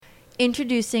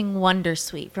Introducing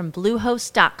Wondersuite from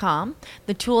Bluehost.com,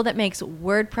 the tool that makes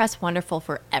WordPress wonderful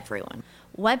for everyone.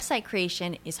 Website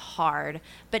creation is hard,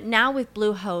 but now with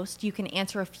Bluehost, you can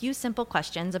answer a few simple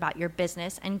questions about your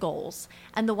business and goals,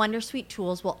 and the Wondersuite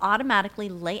tools will automatically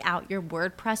lay out your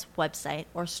WordPress website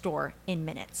or store in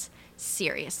minutes.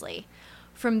 Seriously.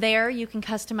 From there, you can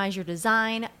customize your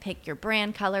design, pick your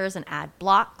brand colors, and add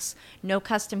blocks. No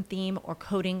custom theme or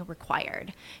coding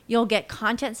required. You'll get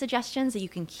content suggestions that you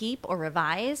can keep or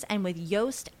revise, and with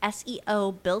Yoast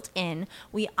SEO built in,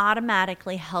 we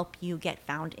automatically help you get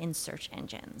found in search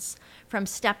engines. From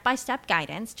step-by-step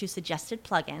guidance to suggested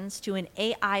plugins to an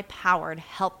AI-powered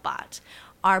help bot,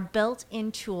 our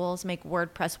built-in tools make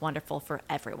WordPress wonderful for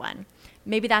everyone.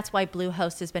 Maybe that's why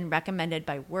Bluehost has been recommended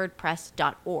by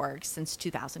WordPress.org since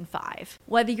 2005.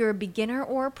 Whether you're a beginner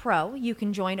or a pro, you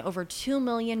can join over 2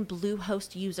 million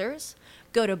Bluehost users.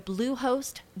 Go to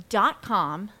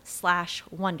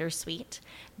bluehost.com/wondersuite.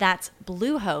 That's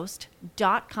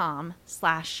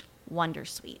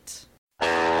bluehost.com/wondersuite.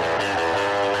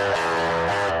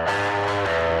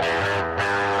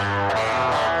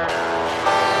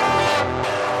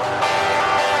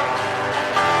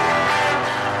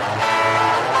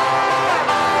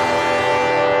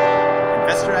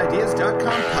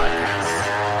 InvestorIdeas.com podcast.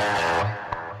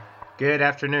 Good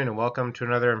afternoon and welcome to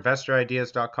another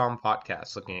InvestorIdeas.com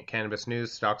podcast looking at cannabis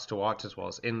news, stocks to watch, as well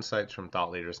as insights from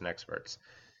thought leaders and experts.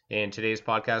 In today's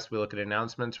podcast, we look at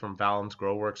announcements from Valens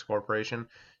GrowWorks Corporation,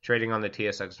 trading on the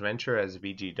TSX Venture as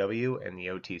VGW and the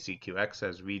OTCQX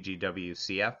as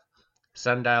VGWCF,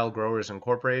 Sundial Growers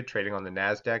Incorporated, trading on the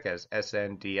NASDAQ as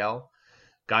SNDL,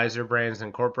 Geyser Brands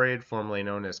Incorporated, formerly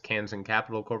known as Kansan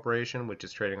Capital Corporation, which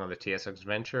is trading on the TSX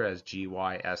Venture as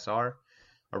GYSR,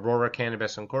 Aurora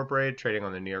Cannabis Incorporated, trading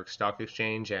on the New York Stock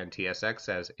Exchange and TSX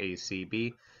as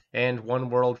ACB, and One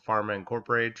World Pharma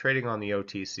Incorporated, trading on the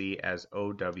OTC as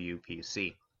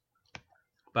OWPC.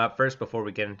 But first, before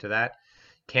we get into that,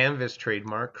 Canvas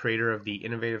Trademark, creator of the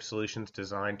innovative solutions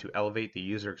designed to elevate the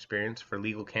user experience for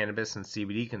legal cannabis and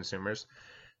CBD consumers,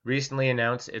 recently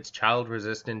announced its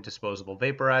child-resistant disposable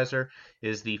vaporizer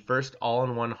is the first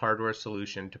all-in-one hardware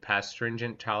solution to pass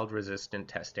stringent child-resistant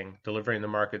testing, delivering the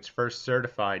market's first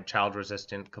certified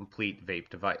child-resistant complete vape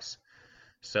device.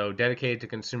 So, dedicated to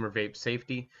consumer vape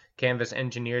safety, Canvas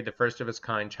engineered the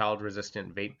first-of-its-kind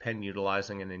child-resistant vape pen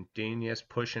utilizing an ingenious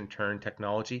push-and-turn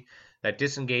technology that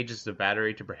disengages the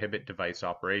battery to prohibit device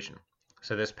operation.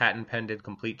 So this patent-pending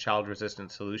complete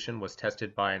child-resistant solution was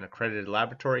tested by an accredited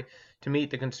laboratory to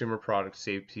meet the Consumer Product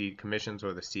Safety Commission's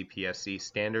or the CPSC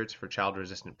standards for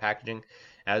child-resistant packaging,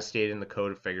 as stated in the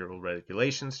Code of Federal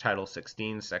Regulations, Title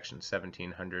 16, Section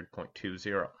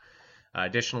 1700.20.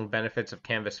 Additional benefits of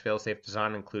Canvas fail-safe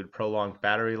design include prolonged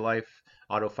battery life,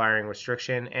 auto-firing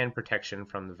restriction, and protection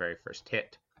from the very first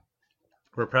hit.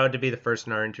 We're proud to be the first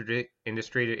in our industry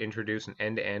to introduce an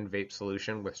end-to-end vape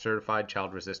solution with certified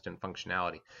child-resistant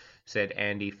functionality, said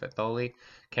Andy Fatholi,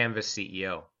 Canvas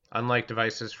CEO. Unlike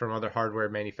devices from other hardware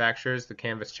manufacturers, the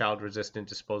Canvas child-resistant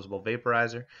disposable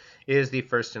vaporizer is the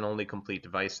first and only complete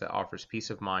device that offers peace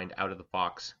of mind out of the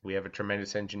box. We have a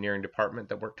tremendous engineering department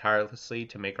that worked tirelessly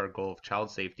to make our goal of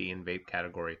child safety in vape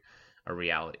category a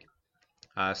reality.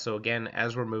 So again,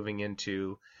 as we're moving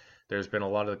into there's been a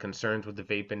lot of the concerns with the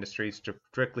vape industry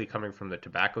strictly coming from the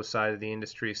tobacco side of the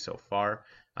industry so far.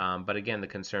 But again, the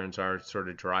concerns are sort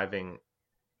of driving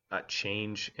a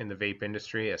change in the vape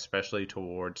industry, especially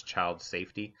towards child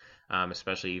safety,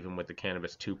 especially even with the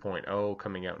Cannabis 2.0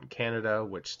 coming out in Canada,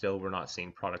 which still we're not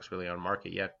seeing products really on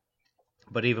market yet.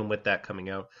 But even with that coming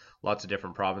out, lots of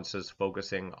different provinces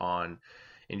focusing on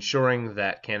ensuring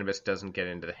that cannabis doesn't get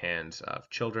into the hands of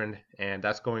children, and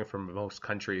that's going from most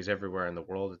countries everywhere in the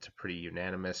world. It's a pretty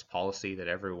unanimous policy that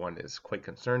everyone is quite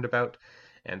concerned about,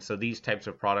 and so these types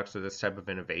of products or this type of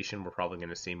innovation we're probably going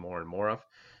to see more and more of.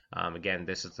 Again,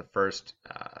 this is the first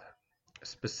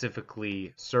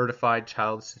specifically certified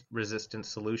child-resistant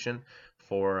solution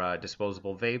for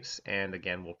disposable vapes, and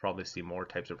again, we'll probably see more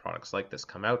types of products like this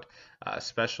come out,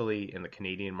 especially in the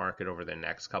Canadian market over the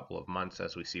next couple of months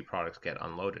as we see products get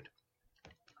unloaded.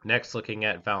 Next, looking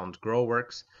at Valens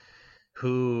GrowWorks,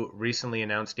 who recently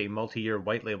announced a multi-year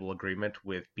white label agreement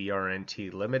with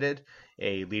BRNT Limited,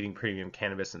 a leading premium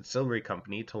cannabis ancillary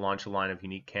company, to launch a line of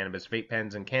unique cannabis vape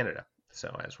pens in Canada. So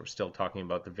as we're still talking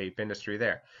about the vape industry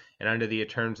there. And under the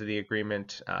terms of the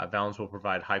agreement, Valens will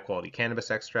provide high-quality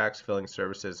cannabis extracts, filling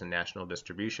services, and national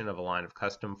distribution of a line of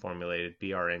custom-formulated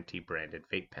BRNT-branded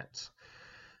vape pens.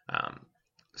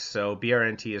 So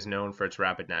BRNT is known for its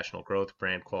rapid national growth,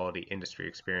 brand quality, industry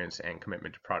experience, and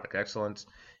commitment to product excellence.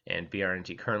 And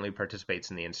BRNT currently participates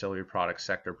in the ancillary products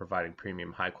sector, providing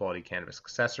premium high-quality cannabis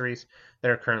accessories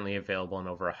that are currently available in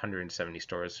over 170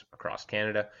 stores across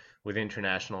Canada, with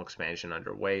international expansion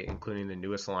underway, including the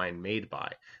newest line Made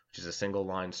By, which is a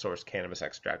single-line source cannabis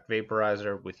extract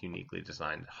vaporizer with uniquely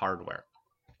designed hardware.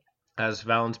 As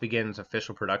Valens begins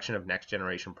official production of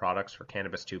next-generation products for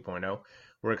Cannabis 2.0,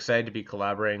 we're excited to be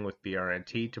collaborating with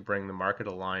BRNT to bring the market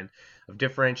a line of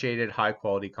differentiated,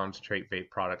 high-quality concentrate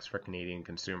vape products for Canadian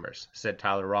consumers, said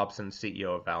Tyler Robson,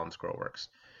 CEO of Valens Growworks.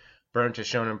 Burnt has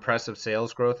shown impressive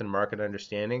sales growth and market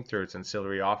understanding through its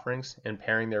ancillary offerings, and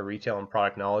pairing their retail and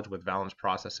product knowledge with Valens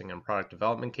processing and product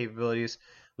development capabilities,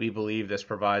 we believe this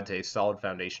provides a solid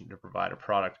foundation to provide a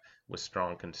product with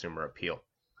strong consumer appeal.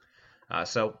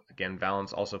 So again,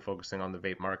 Valens also focusing on the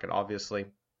vape market, obviously,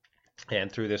 and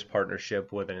through this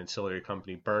partnership with an ancillary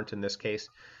company, Burnt in this case,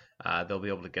 they'll be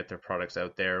able to get their products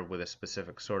out there with a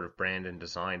specific sort of brand and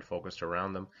design focused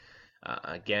around them.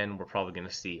 Again, we're probably going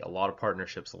to see a lot of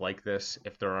partnerships like this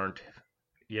if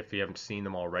you haven't seen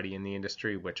them already in the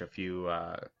industry, which a few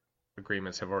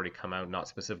agreements have already come out, not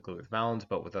specifically with Valens,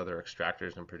 but with other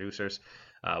extractors and producers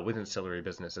with ancillary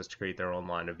businesses to create their own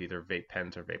line of either vape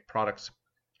pens or vape products.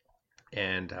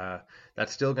 And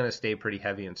that's still going to stay pretty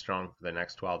heavy and strong for the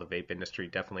next while. The vape industry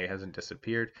definitely hasn't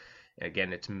disappeared.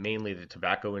 Again, it's mainly the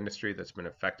tobacco industry that's been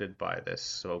affected by this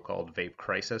so-called vape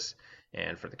crisis.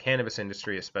 And for the cannabis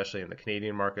industry, especially in the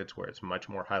Canadian markets where it's much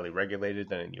more highly regulated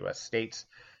than in U.S. states,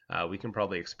 we can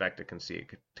probably expect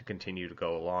to continue to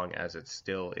go along, as it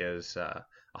still is a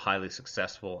highly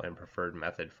successful and preferred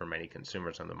method for many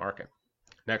consumers on the market.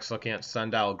 Next, looking at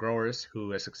Sundial Growers,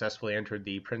 who has successfully entered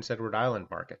the Prince Edward Island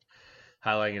market,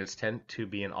 highlighting its intent to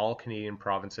be in all Canadian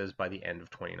provinces by the end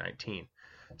of 2019.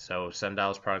 So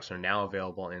Sundial's products are now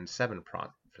available in 7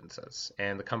 provinces.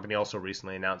 And the company also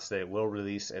recently announced that it will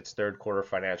release its third quarter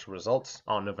financial results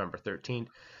on November 13th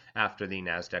after the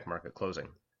NASDAQ market closing.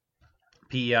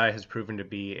 PEI has proven to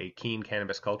be a keen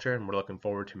cannabis culture, and we're looking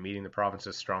forward to meeting the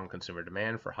province's strong consumer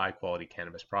demand for high-quality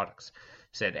cannabis products,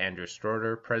 said Andrew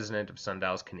Stroder, president of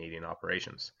Sundial's Canadian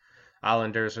operations.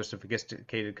 Islanders are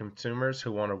sophisticated consumers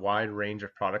who want a wide range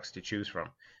of products to choose from.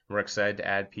 We're excited to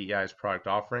add PEI's product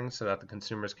offerings so that the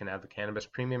consumers can have the cannabis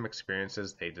premium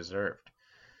experiences they deserved.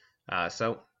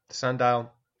 So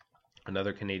Sundial,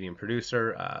 another Canadian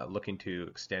producer, looking to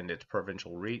extend its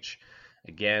provincial reach.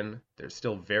 Again, there's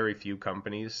still very few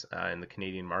companies in the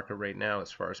Canadian market right now,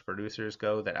 as far as producers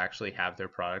go, that actually have their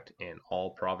product in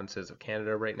all provinces of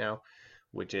Canada right now,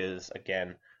 which is,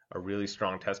 again, a really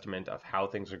strong testament of how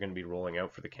things are going to be rolling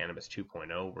out for the Cannabis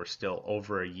 2.0. We're still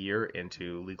over a year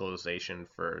into legalization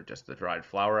for just the dried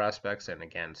flower aspects, and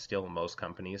again, still most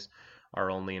companies are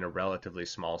only in a relatively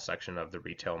small section of the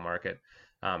retail market,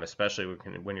 especially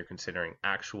when you're considering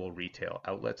actual retail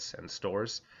outlets and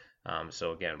stores.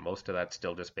 So again, most of that's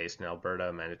still just based in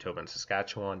Alberta, Manitoba, and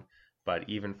Saskatchewan. But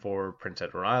even for Prince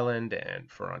Edward Island and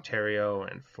for Ontario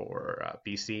and for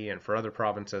BC and for other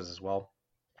provinces as well,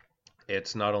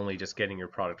 it's not only just getting your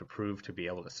product approved to be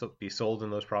able to be sold in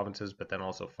those provinces, but then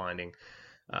also finding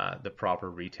the proper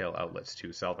retail outlets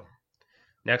to sell them.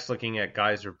 Next, looking at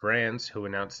Geyser Brands, who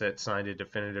announced that it signed a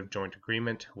definitive joint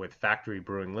agreement with Factory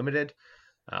Brewing Limited,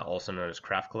 also known as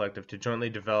Craft Collective, to jointly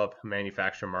develop,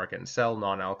 manufacture, market, and sell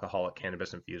non-alcoholic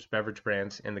cannabis-infused beverage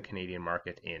brands in the Canadian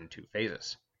market in 2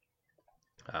 phases.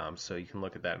 So you can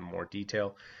look at that in more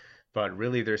detail. But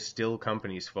really, there's still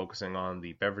companies focusing on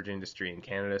the beverage industry in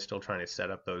Canada, still trying to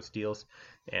set up those deals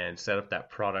and set up that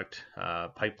product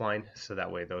pipeline, so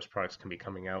that way those products can be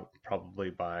coming out probably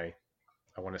by,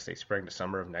 I want to say, spring to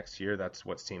summer of next year. That's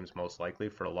what seems most likely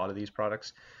for a lot of these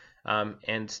products.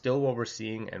 And still what we're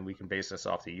seeing, and we can base this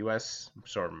off the U.S.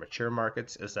 sort of mature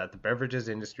markets, is that the beverages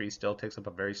industry still takes up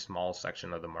a very small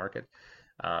section of the market.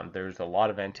 There's a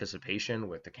lot of anticipation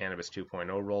with the Cannabis 2.0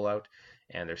 rollout,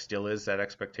 and there still is that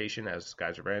expectation, as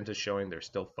Geyser Brands is showing. They're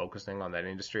still focusing on that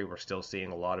industry. We're still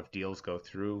seeing a lot of deals go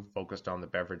through focused on the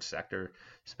beverage sector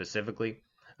specifically.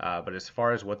 But as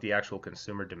far as what the actual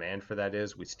consumer demand for that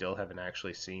is, we still haven't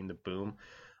actually seen the boom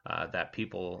that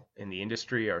people in the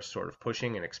industry are sort of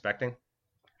pushing and expecting.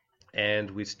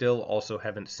 And we still also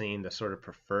haven't seen the sort of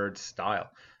preferred style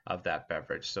of that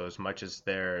beverage. So as much as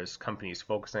there's companies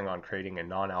focusing on creating a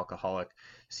non-alcoholic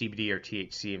CBD or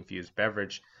THC infused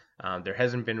beverage, there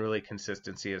hasn't been really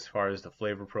consistency as far as the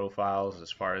flavor profiles,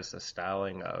 as far as the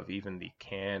styling of even the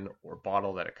can or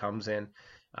bottle that it comes in.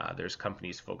 There's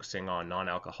companies focusing on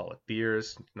non-alcoholic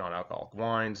beers, non-alcoholic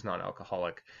wines,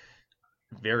 non-alcoholic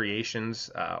variations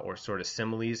or sort of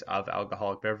similes of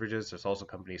alcoholic beverages. There's also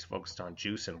companies focused on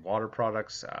juice and water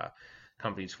products,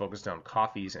 companies focused on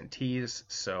coffees and teas.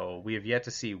 So we have yet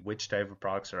to see which type of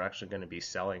products are actually going to be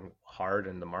selling hard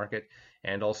in the market,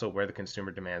 and also where the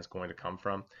consumer demand is going to come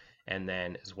from. And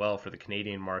then as well for the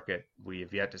Canadian market, we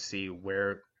have yet to see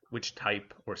which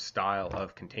type or style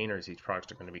of containers these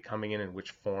products are going to be coming in, and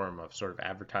which form of sort of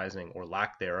advertising or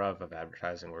lack thereof of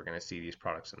advertising we're going to see these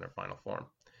products in their final form.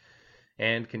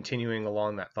 And continuing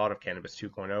along that thought of Cannabis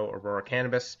 2.0, Aurora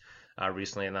Cannabis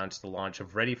recently announced the launch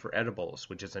of Ready for Edibles,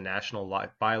 which is a national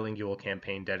bilingual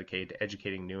campaign dedicated to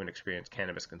educating new and experienced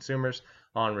cannabis consumers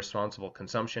on responsible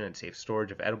consumption and safe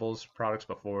storage of edibles products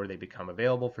before they become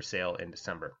available for sale in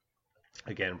December.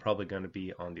 Again, probably going to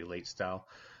be on the late style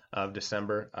of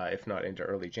December, if not into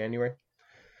early January.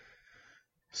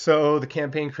 So the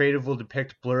campaign creative will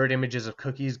depict blurred images of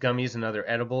cookies, gummies, and other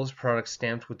edibles, products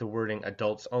stamped with the wording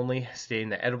adults only, stating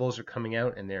that edibles are coming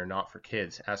out and they are not for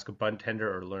kids. Ask a bud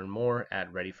tender or learn more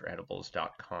at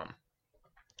readyforedibles.com.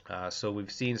 So we've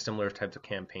seen similar types of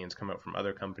campaigns come out from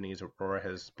other companies. Aurora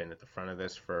has been at the front of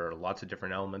this for lots of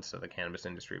different elements of the cannabis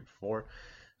industry before.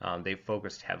 They've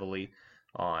focused heavily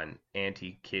on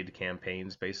anti-kid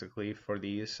campaigns basically for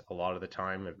these a lot of the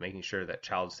time, of making sure that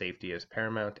child safety is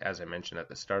paramount. As I mentioned at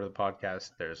the start of the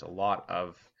podcast, there's a lot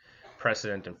of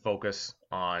precedent and focus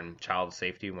on child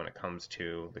safety when it comes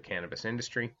to the cannabis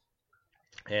industry,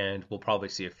 and we'll probably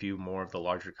see a few more of the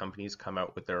larger companies come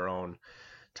out with their own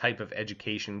type of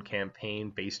education campaign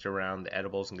based around the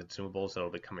edibles and consumables that will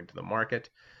be coming to the market.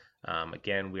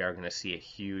 Again, we are going to see a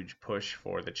huge push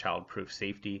for the child-proof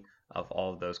safety of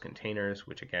all of those containers,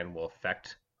 which again will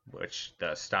affect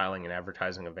the styling and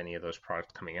advertising of any of those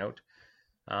products coming out.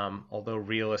 Although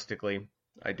realistically,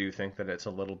 I do think that it's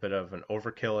a little bit of an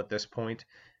overkill at this point,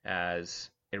 as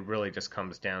it really just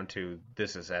comes down to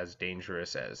this is as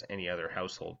dangerous as any other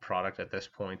household product at this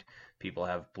point. People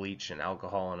have bleach and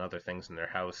alcohol and other things in their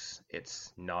house.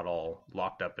 It's not all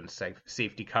locked up in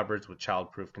safety cupboards with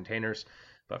child-proof containers,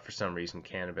 but for some reason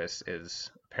cannabis is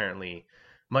apparently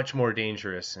much more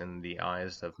dangerous in the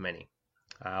eyes of many.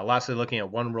 Lastly, looking at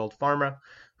One World Pharma,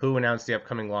 who announced the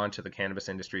upcoming launch of the cannabis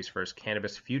industry's first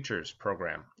Cannabis Futures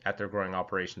program at their growing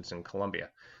operations in Colombia.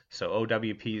 So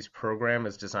OWP's program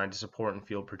is designed to support and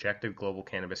fuel projected global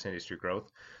cannabis industry growth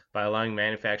by allowing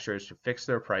manufacturers to fix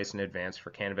their price in advance for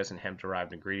cannabis and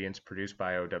hemp-derived ingredients produced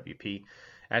by OWP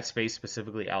at space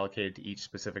specifically allocated to each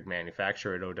specific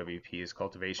manufacturer at OWP's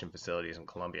cultivation facilities in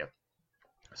Colombia.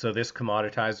 So this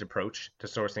commoditized approach to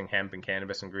sourcing hemp and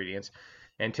cannabis ingredients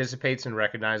anticipates and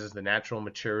recognizes the natural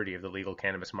maturity of the legal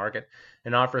cannabis market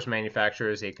and offers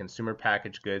manufacturers a consumer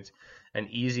packaged goods an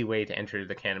easy way to enter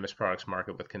the cannabis products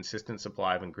market with consistent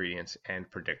supply of ingredients and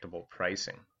predictable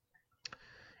pricing.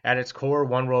 At its core,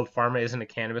 One World Pharma isn't a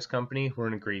cannabis company, we're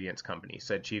an ingredients company,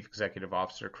 said Chief Executive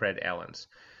Officer Craig Ellens.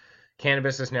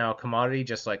 Cannabis is now a commodity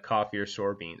just like coffee or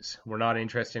soybeans. We're not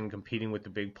interested in competing with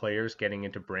the big players getting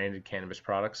into branded cannabis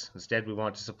products. Instead, we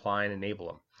want to supply and enable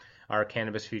them. Our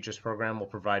Cannabis Futures program will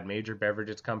provide major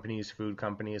beverages companies, food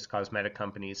companies, cosmetic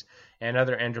companies, and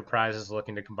other enterprises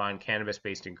looking to combine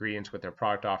cannabis-based ingredients with their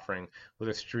product offering with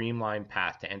a streamlined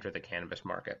path to enter the cannabis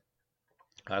market.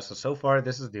 So far,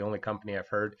 this is the only company I've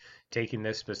heard taking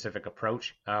this specific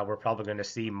approach. We're probably going to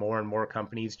see more and more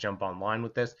companies jump online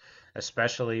with this,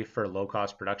 especially for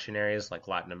low-cost production areas like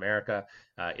Latin America.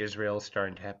 Israel is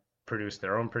starting to produce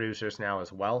their own producers now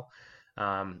as well.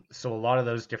 So a lot of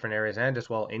those different areas, and as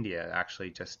well India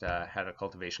actually just had a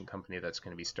cultivation company that's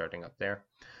going to be starting up there.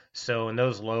 So in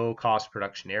those low-cost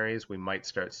production areas, we might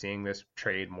start seeing this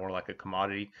trade more like a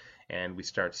commodity, and we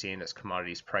start seeing this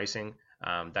commodities pricing.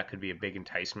 That could be a big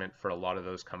enticement for a lot of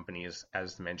those companies,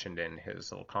 as mentioned in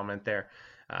his little comment there,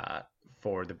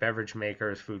 for the beverage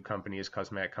makers, food companies,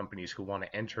 cosmetic companies who want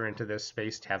to enter into this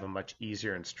space to have a much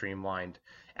easier and streamlined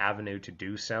avenue to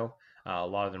do so. A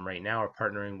lot of them right now are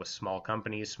partnering with small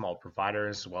companies, small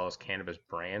providers, as well as cannabis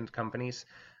brand companies,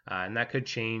 and that could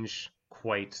change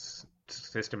quite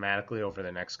systematically over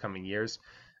the next coming years.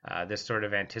 This sort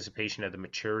of anticipation of the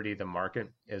maturity of the market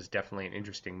is definitely an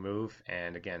interesting move.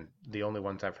 And again, the only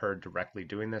ones I've heard directly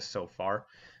doing this so far,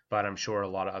 but I'm sure a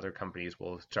lot of other companies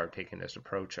will start taking this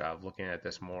approach of looking at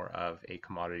this more of a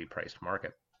commodity priced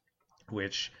market,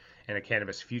 which in a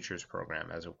cannabis futures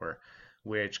program, as it were,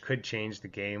 which could change the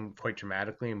game quite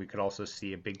dramatically. And we could also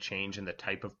see a big change in the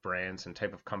type of brands and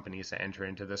type of companies that enter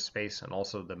into this space, and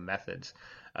also the methods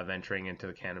of entering into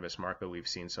the cannabis market we've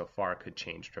seen so far could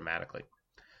change dramatically.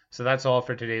 So that's all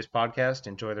for today's podcast.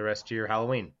 Enjoy the rest of your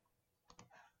Halloween.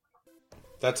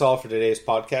 That's all for today's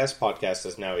podcast. Podcast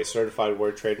is now a certified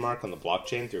word trademark on the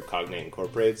blockchain through Cognate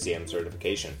Incorporated's ZM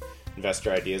certification.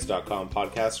 InvestorIdeas.com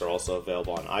podcasts are also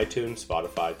available on iTunes,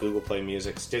 Spotify, Google Play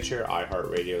Music, Stitcher,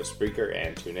 iHeartRadio, Spreaker,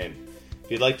 and TuneIn.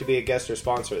 If you'd like to be a guest or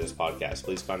sponsor of this podcast,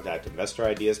 please contact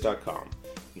InvestorIdeas.com.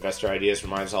 Investor Ideas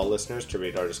reminds all listeners to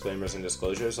read our disclaimers and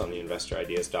disclosures on the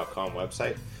InvestorIdeas.com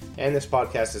website, and this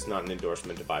podcast is not an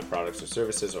endorsement to buy products or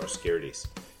services or securities.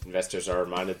 Investors are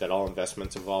reminded that all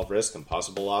investments involve risk and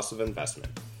possible loss of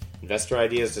investment. Investor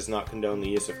Ideas does not condone the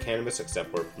use of cannabis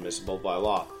except where permissible by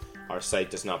law. Our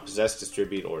site does not possess,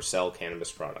 distribute, or sell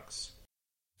cannabis products.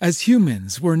 As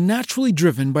humans, we're naturally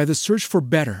driven by the search for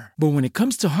better. But when it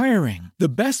comes to hiring, the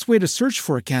best way to search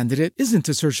for a candidate isn't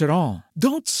to search at all.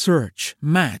 Don't search,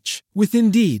 match with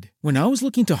Indeed. When I was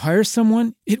looking to hire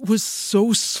someone, it was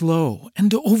so slow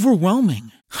and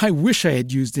overwhelming. I wish I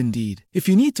had used Indeed. If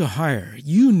you need to hire,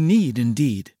 you need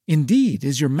Indeed. Indeed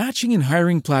is your matching and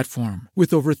hiring platform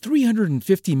with over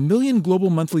 350 million global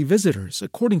monthly visitors,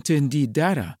 according to Indeed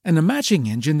data, and a matching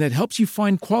engine that helps you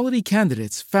find quality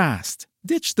candidates fast.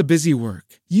 Ditch the busy work.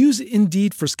 Use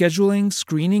Indeed for scheduling,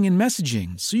 screening, and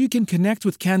messaging so you can connect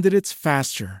with candidates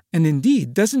faster. And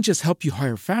Indeed doesn't just help you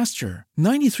hire faster.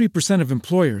 93% of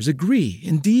employers agree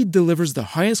Indeed delivers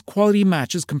the highest quality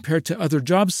matches compared to other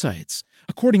job sites,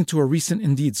 according to a recent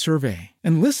Indeed survey.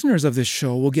 And listeners of this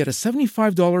show will get a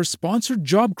 $75 sponsored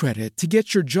job credit to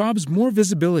get your jobs more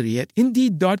visibility at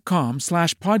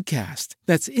Indeed.com/podcast.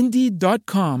 That's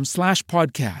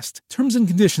Indeed.com/podcast. Terms and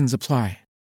conditions apply.